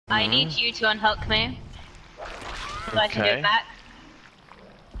I need you to unhook me. So I can do it back.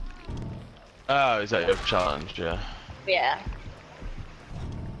 Oh, is that your challenge? Yeah. Yeah.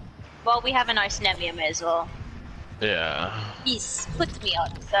 Well, we have a nice Nemi, I may as well. Yeah. Please, put me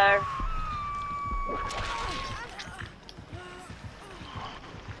on, sir.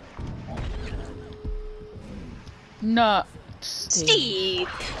 No. Steve!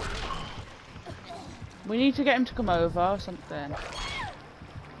 We need to get him to come over or something.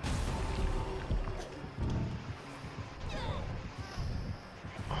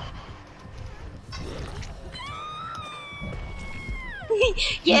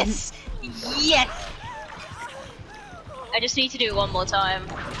 Yes! Yes! I just need to do it one more time.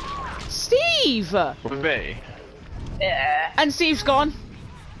 Steve! With me? Yeah. And Steve's gone.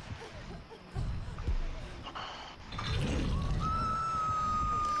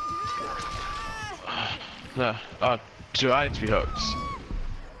 No. Oh, do I need to be hooked?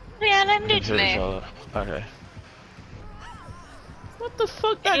 Yeah, let him do it to me. Okay. What the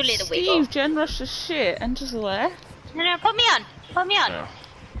fuck? You That little wiggle. Steve gen rushed the shit and just left. No, put me on. Put me on. No.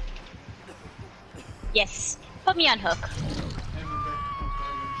 Yes. Put me on hook.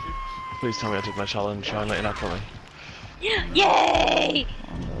 Please tell me I did my challenge. I'm letting that for me. Yay!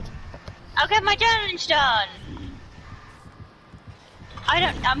 I'll get my challenge done.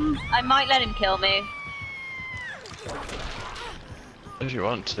 I might let him kill me. If you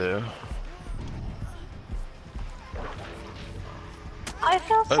want to. I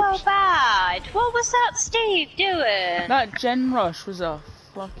feel so bad. What was that Steve doing? That gen rush was a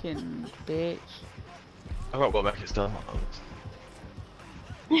fucking bitch. I got what make it still.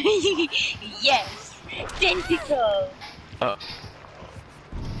 Yes! Identical! Oh.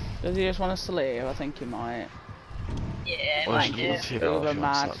 Does he just want us to leave? I think he might. Yeah, Well, might do. let's see if you want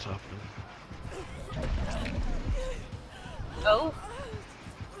mad. that to happen. Oh.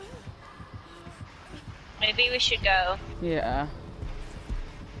 Maybe we should go. Yeah.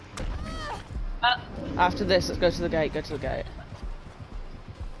 Oh, After this, let's go to the gate. Go to the gate.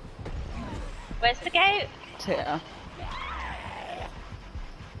 where's the gate? It's here.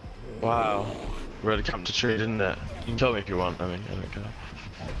 Wow. Really camped a tree, didn't it? You can kill me if you want, I mean, I don't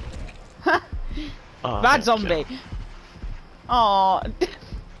care. Oh, Bad thank zombie. you. Aww.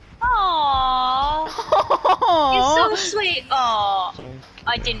 Aww. You're so sweet. Aww.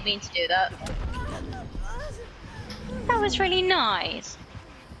 I didn't mean to do that. That was really nice.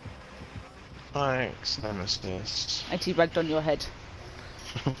 Thanks, Nemesis. I teabagged on your head.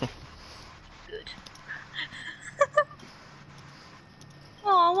 Good.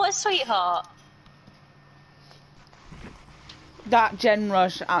 Aw, what a sweetheart. That gen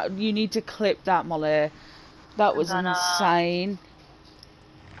rush, you need to clip that, Molly. That was insane.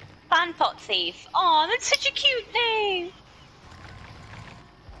 Fanpot Thief. Aw, that's such a cute name.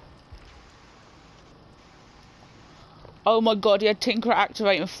 Oh my god, he had Tinker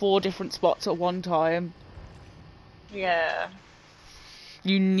activating 4 different spots at one time. Yeah.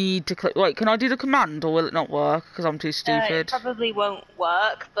 You need to click. Wait, can I do the command or will it not work? Because I'm too stupid. It probably won't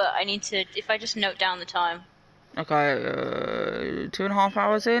work, but I need to, if I just note down the time. Okay, 2.5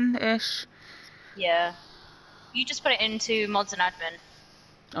 hours in-ish? Yeah. You just put it into mods and admin.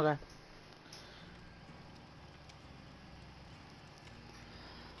 Okay.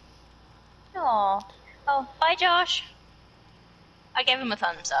 Aw. Oh, bye Josh. I gave him a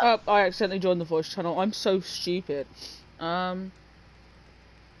thumbs up. I accidentally joined the voice channel. I'm so stupid. You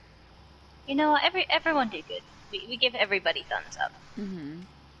know what? Everyone did good. We give everybody thumbs up. Mhm.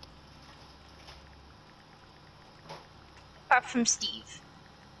 Apart from Steve.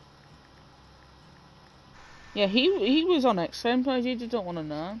 Yeah, he was on X Games. You didn't want to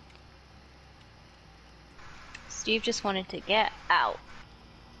know. Steve just wanted to get out.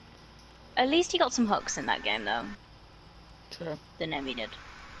 At least he got some hooks in that game, though. True. The Nemi did.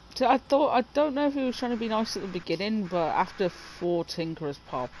 So I don't know if he was trying to be nice at the beginning, but after 4 Tinkerers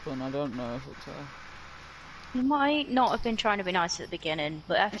pop, and I don't know if it's You might not have been trying to be nice at the beginning,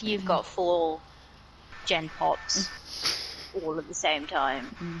 but after you've got 4 gen pops all at the same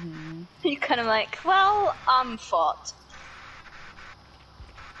time, you're kind of like, well, I'm fucked.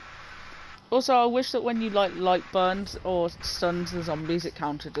 Also, I wish that when you light burns or stuns the zombies, it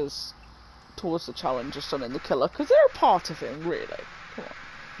counted as towards the challenge of stunning the killer, because they're a part of him, really. Come on.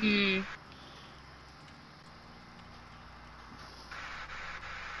 Hmm.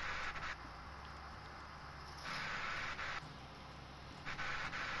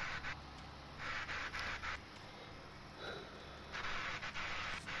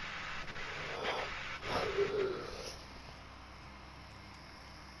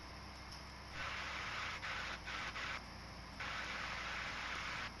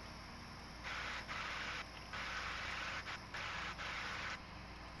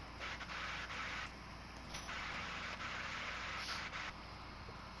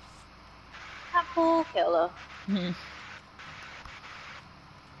 Poor killer. Hmm.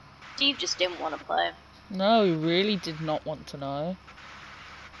 Steve just didn't want to play. No, he really did not want to know.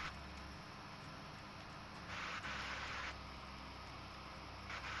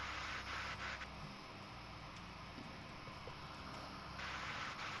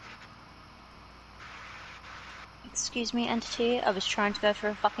 Excuse me, entity. I was trying to go for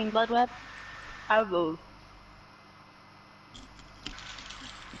a fucking blood web. I will.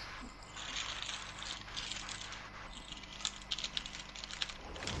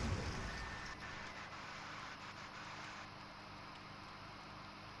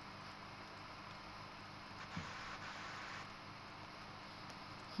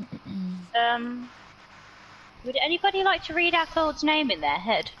 Would anybody like to read our Claude's name in their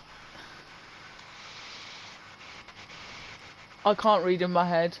head? I can't read in my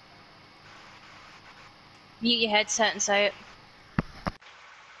head. Mute your headset and say it.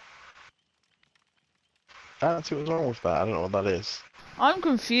 I don't see what's wrong with that. I don't know what that is. I'm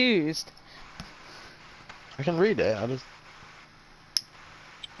confused. I can read it. I just.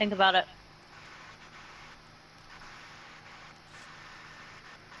 Think about it.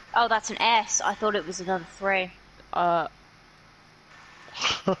 Oh, that's an S. I thought it was another 3. Molly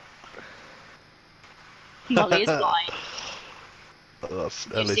is blind. That's,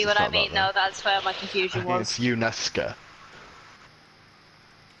 You see what I mean, though? That's where my confusion was. It's UNESCO.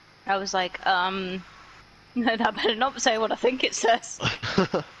 I was like, no, that better not say what I think it says.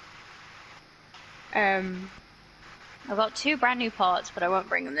 I've got 2 brand new parts, but I won't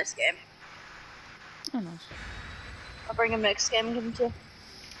bring them this game. Oh, nice. I'll bring them next game and give them to you.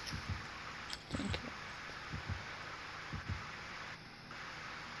 Thank you.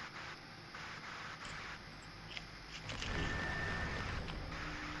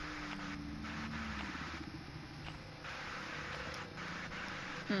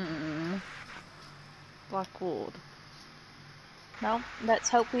 Blackwood. Well, let's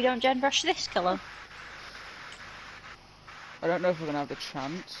hope we don't gen rush this killer. I don't know if we're gonna have the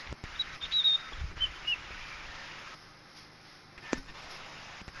chance.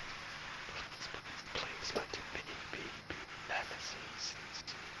 Please let it be Nemesis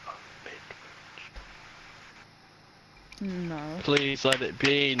on Midwich. No. Please let it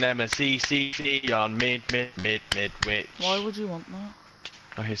be Nemesis on Midwich. Why would you want that?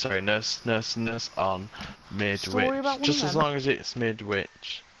 Okay, sorry, nurse on Midwich. Story about one Just of as them? long as it's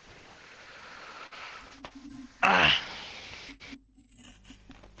Midwich. Ah.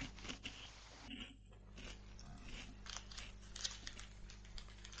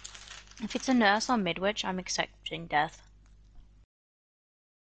 If it's a nurse on Midwich, I'm accepting death.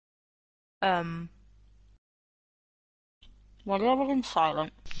 Why did everyone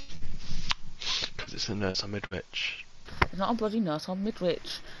silent? Because it's a nurse on Midwich. It's not a bloody nurse on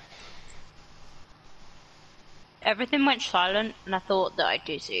Midwich. Everything went silent, and I thought that I'd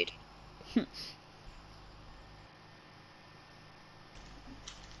do seed.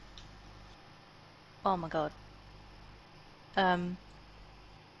 Oh my god.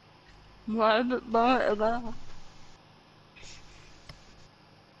 Blah.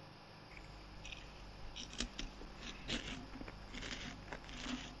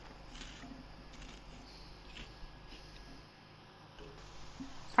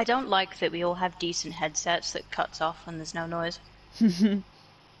 I don't like that we all have decent headsets that cuts off when there's no noise. Because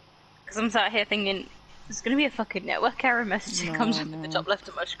I'm sat here thinking, there's gonna be a fucking network error message that comes up in the top left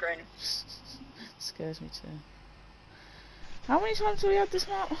of my screen. Scares me too. How many times have we had this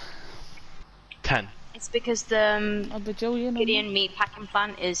map? 10. It's because the A bajillion. Gideon meat packing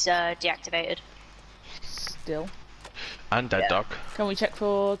plant is deactivated. Still. And Dead Yeah. Dog. Can we check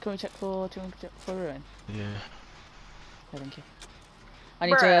for? Do you want to check for ruin? Yeah. Okay, thank you.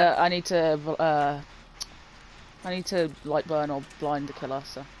 Bruh. I need to light burn or blind the killer.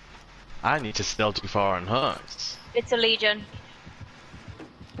 So. I need to still do foreign hearts. It's a Legion.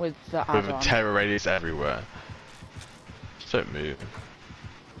 With the With a add-on. terror radius everywhere. Just don't move.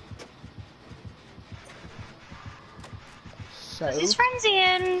 So This is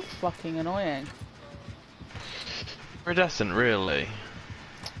Frenzian! fucking annoying. Iridescent, really.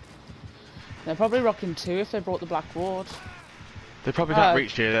 They're probably rocking 2 if they brought the Black Ward. They probably can't Oh.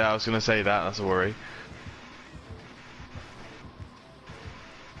 reach here. I was going to say that. That's a worry.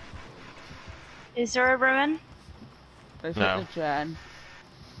 Is there a ruin? They've No. hit the gen.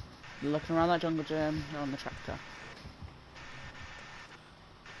 They're looking around that jungle gym. They're on the tractor.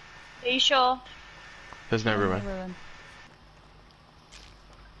 Are you sure? There's no ruin. Ruin.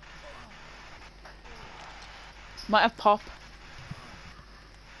 Might have pop.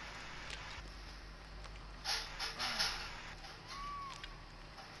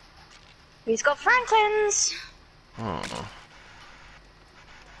 He's got Franklin's! Oh.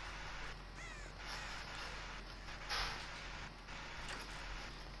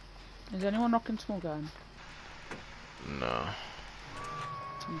 Is anyone rocking small gun? No.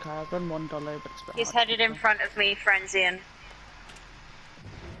 Okay, I've done $1, but it's a bit He's hard to headed in control. front of me, Frenzian.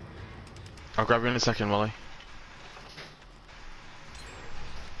 I'll grab you in a second, Molly.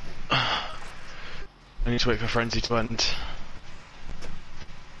 I need to wait for Frenzy to end.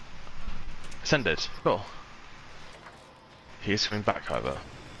 Send it. Cool. He is coming back, however.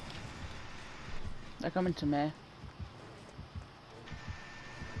 They're coming to me.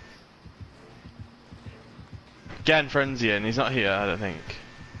 Again, Frenzy in. He's not here, I don't think.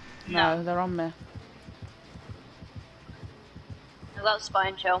 No, they're on me. I got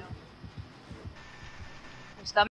Spine Chill. He's coming.